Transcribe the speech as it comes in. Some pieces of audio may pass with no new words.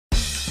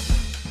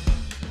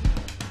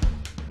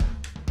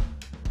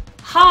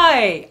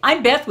Hi,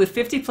 I'm Beth with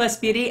 50 Plus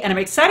Beauty, and I'm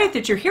excited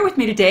that you're here with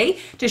me today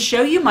to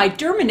show you my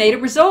Derminator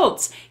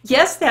results.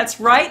 Yes, that's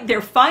right, they're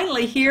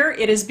finally here.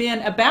 It has been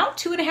about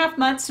 2.5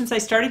 months since I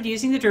started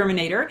using the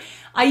Derminator.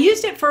 I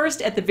used it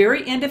first at the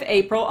very end of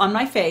April on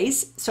my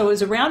face, so it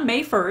was around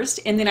May 1st,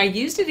 and then I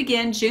used it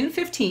again June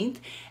 15th,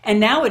 and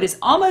now it is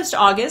almost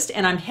August,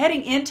 and I'm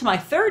heading into my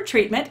third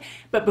treatment.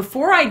 But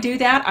before I do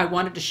that, I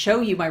wanted to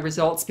show you my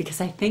results because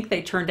I think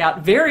they turned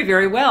out very,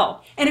 very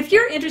well. And if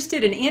you're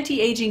interested in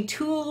anti-aging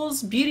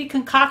tools, beauty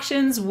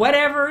concoctions,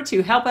 whatever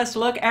to help us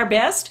look our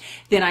best,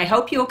 then I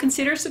hope you'll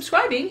consider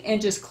subscribing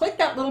and just click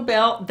that little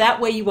bell. That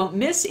way you won't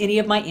miss any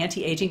of my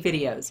anti-aging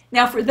videos.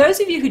 Now, for those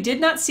of you who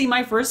did not see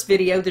my first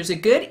video, there's a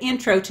good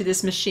intro to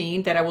this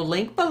machine that I will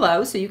link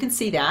below so you can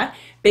see that.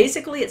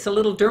 Basically, it's a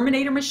little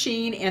Derminator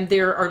machine, and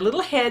there are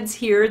little heads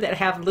here that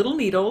have little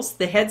needles.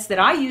 The heads that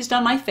I used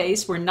on my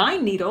face were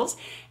 9 needles,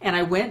 and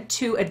I went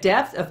to a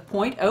depth of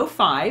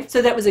 0.05,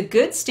 so that was a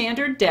good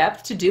standard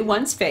depth to do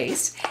one's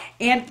face.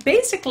 And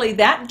basically,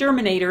 that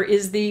Derminator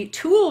is the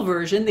tool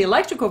version, the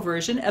electrical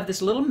version of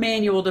this little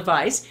manual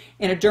device.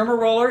 And a derma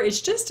roller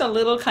is just a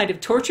little kind of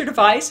torture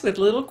device with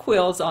little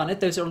quills on it.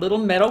 Those are little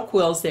metal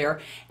quills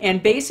there.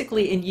 And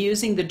basically, in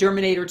using the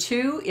Derminator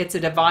 2, it's a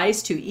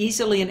device to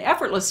easily and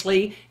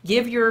effortlessly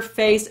give your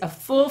face a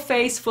full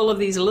face full of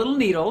these little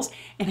needles.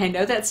 And I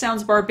know that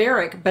sounds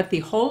barbaric, but the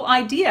whole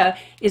idea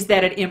is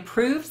that it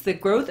improves the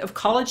growth of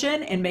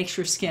collagen and makes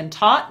your skin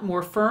taut,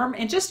 more firm,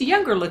 and just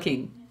younger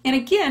looking. And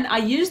again, I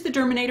use the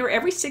Derminator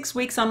every 6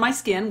 weeks on my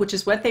skin, which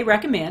is what they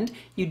recommend.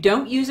 You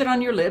don't use it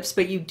on your lips,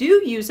 but you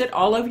do use it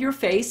all over your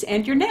face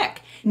and your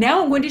neck.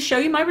 Now I'm going to show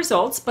you my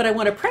results, but I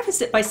want to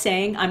preface it by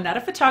saying I'm not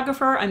a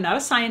photographer, I'm not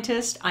a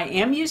scientist. I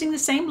am using the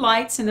same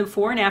lights in the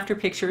before and after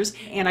pictures,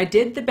 and I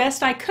did the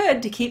best I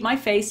could to keep my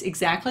face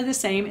exactly the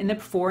same in the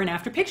before and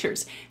after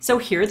pictures. So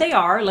here they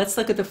are. Let's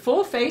look at the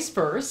full face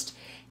first.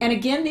 And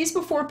again, these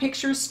before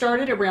pictures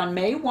started around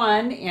May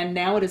 1, and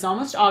now it is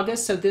almost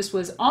August, so this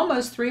was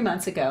almost 3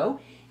 months ago.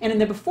 And in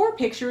the before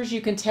pictures, you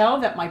can tell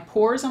that my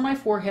pores on my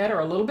forehead are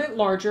a little bit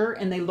larger,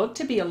 and they look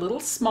to be a little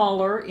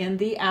smaller in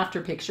the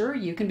after picture.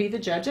 You can be the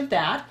judge of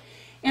that.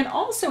 And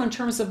also in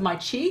terms of my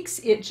cheeks,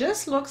 it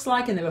just looks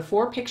like in the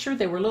before picture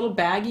they were a little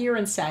baggier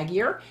and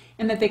saggier,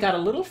 and that they got a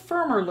little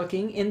firmer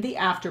looking in the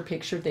after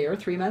picture there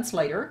 3 months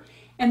later.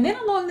 And then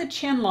along the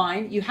chin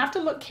line, you have to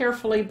look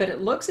carefully, but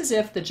it looks as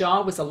if the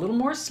jaw was a little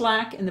more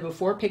slack in the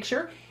before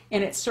picture,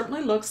 and it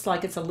certainly looks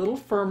like it's a little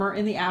firmer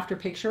in the after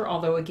picture,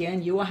 although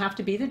again, you will have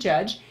to be the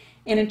judge.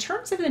 And in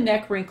terms of the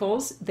neck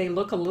wrinkles, they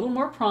look a little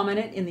more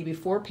prominent in the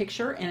before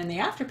picture, and in the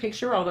after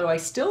picture, although I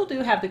still do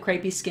have the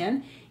crepey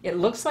skin, it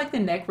looks like the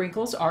neck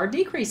wrinkles are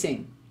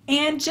decreasing.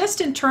 And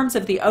just in terms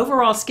of the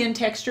overall skin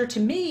texture, to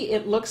me,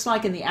 it looks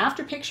like in the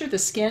after picture, the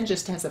skin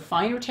just has a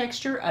finer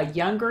texture, a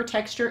younger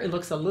texture. It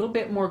looks a little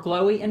bit more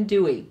glowy and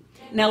dewy.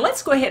 Now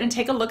let's go ahead and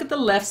take a look at the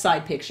left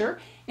side picture.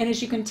 And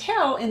as you can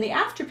tell in the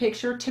after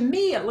picture, to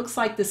me, it looks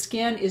like the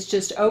skin is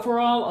just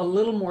overall a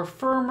little more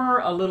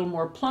firmer, a little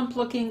more plump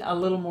looking, a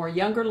little more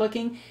younger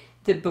looking.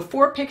 The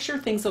before picture,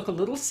 things look a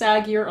little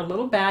saggier, a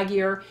little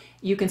baggier.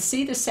 You can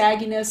see the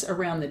sagginess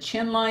around the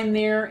chin line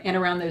there and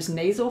around those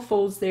nasal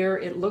folds there.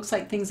 It looks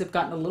like things have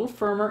gotten a little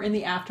firmer in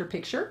the after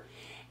picture.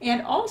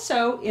 And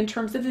also, in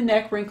terms of the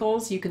neck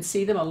wrinkles, you can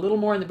see them a little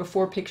more in the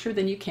before picture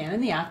than you can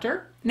in the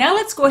after. Now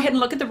let's go ahead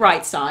and look at the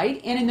right side.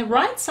 And in the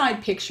right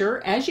side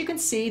picture, as you can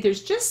see,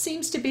 there's just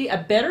seems to be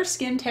a better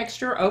skin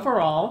texture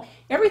overall.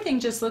 Everything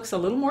just looks a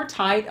little more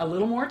tight, a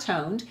little more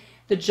toned.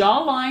 The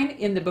jawline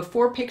in the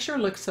before picture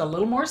looks a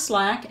little more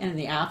slack, and in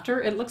the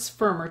after it looks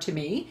firmer to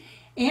me.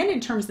 And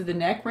in terms of the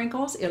neck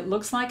wrinkles, it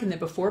looks like in the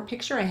before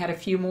picture I had a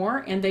few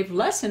more, and they've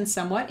lessened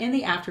somewhat in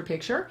the after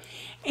picture.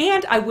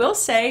 And I will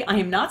say I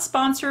am not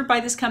sponsored by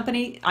this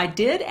company. I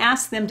did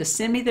ask them to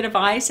send me the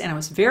device, and I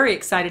was very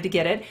excited to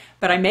get it,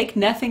 but I make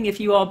nothing if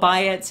you all buy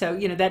it, so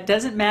that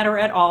doesn't matter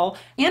at all.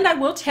 And I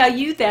will tell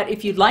you that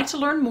if you'd like to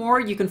learn more,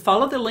 you can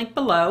follow the link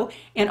below.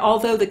 And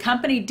although the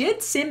company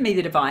did send me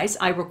the device,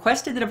 I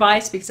requested the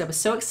device because I was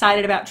so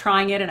excited about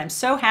trying it, and I'm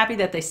so happy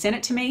that they sent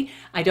it to me.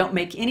 I don't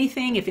make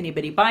anything. If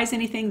anybody buys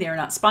anything, they're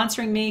not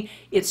sponsoring me.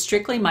 It's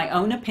strictly my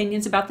own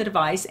opinions about the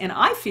device, and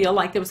I feel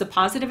like there was a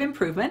positive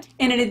improvement.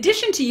 And in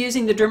addition to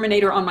using the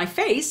Derminator on my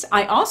face,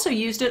 I also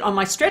used it on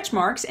my stretch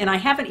marks, and I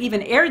haven't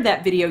even aired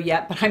that video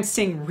yet, but I'm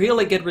seeing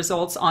really good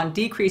results on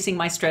decreasing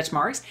my stretch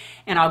marks,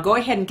 and I'll go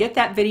ahead and get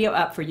that video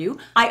up for you.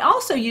 I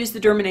also used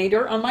the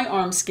Derminator on my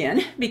arm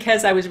skin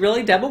because I was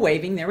really double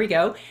waving. There we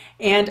go.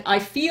 And I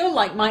feel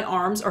like my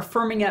arms are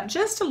firming up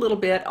just a little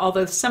bit,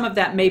 although some of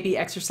that may be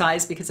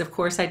exercise because of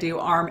course I do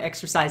arm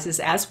exercises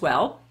as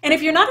well. And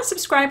if you're not a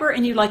subscriber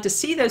and you'd like to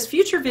see those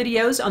future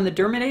videos on the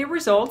Derminator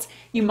results,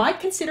 you might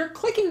consider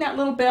clicking that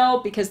little bell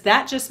because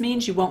that just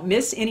means you won't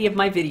miss any of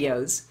my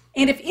videos.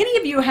 And if any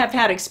of you have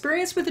had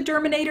experience with the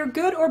Derminator,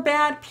 good or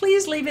bad,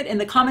 please leave it in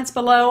the comments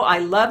below. I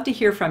love to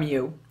hear from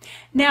you.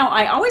 Now,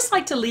 I always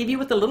like to leave you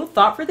with a little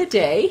thought for the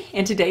day,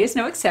 and today is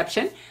no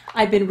exception.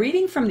 I've been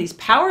reading from these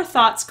Power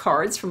Thoughts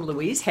cards from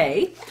Louise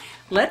Hay.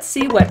 Let's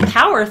see what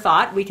power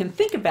thought we can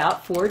think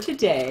about for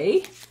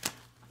today.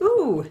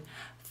 Ooh,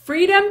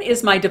 freedom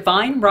is my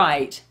divine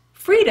right.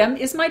 Freedom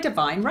is my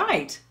divine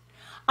right.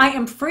 I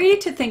am free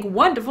to think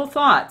wonderful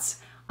thoughts.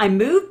 I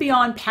move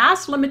beyond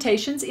past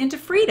limitations into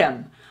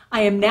freedom.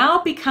 I am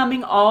now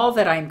becoming all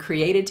that I am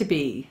created to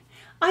be.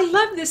 I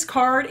love this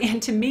card,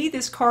 and to me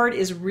this card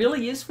is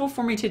really useful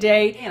for me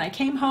today. And I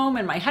came home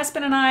and my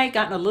husband and I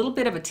got in a little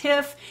bit of a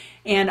tiff,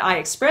 and I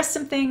expressed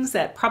some things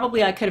that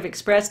probably I could have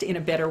expressed in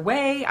a better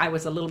way. I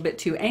was a little bit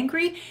too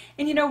angry,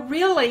 and you know,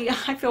 really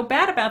I feel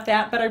bad about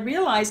that, but I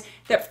realize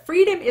that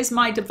freedom is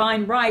my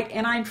divine right,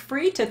 and I'm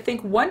free to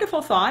think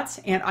wonderful thoughts,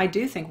 and I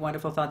do think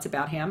wonderful thoughts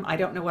about him. I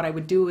don't know what I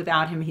would do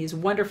without him. He's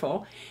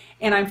wonderful.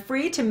 And I'm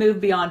free to move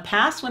beyond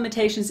past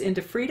limitations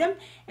into freedom,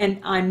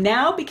 and I'm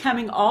now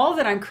becoming all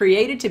that I'm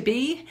created to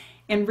be.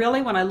 And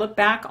really, when I look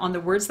back on the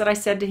words that I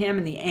said to him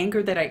and the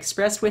anger that I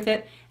expressed with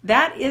it,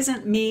 that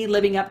isn't me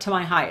living up to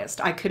my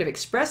highest. I could have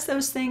expressed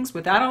those things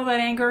without all that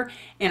anger,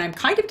 and I'm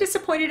kind of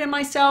disappointed in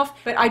myself,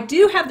 but I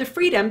do have the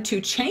freedom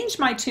to change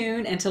my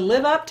tune and to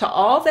live up to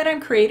all that I'm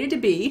created to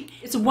be.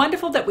 It's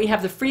wonderful that we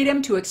have the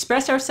freedom to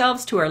express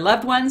ourselves to our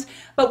loved ones,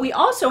 but we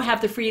also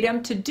have the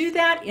freedom to do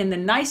that in the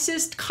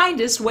nicest,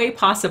 kindest way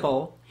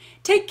possible.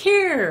 Take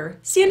care.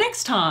 See you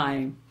next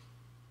time.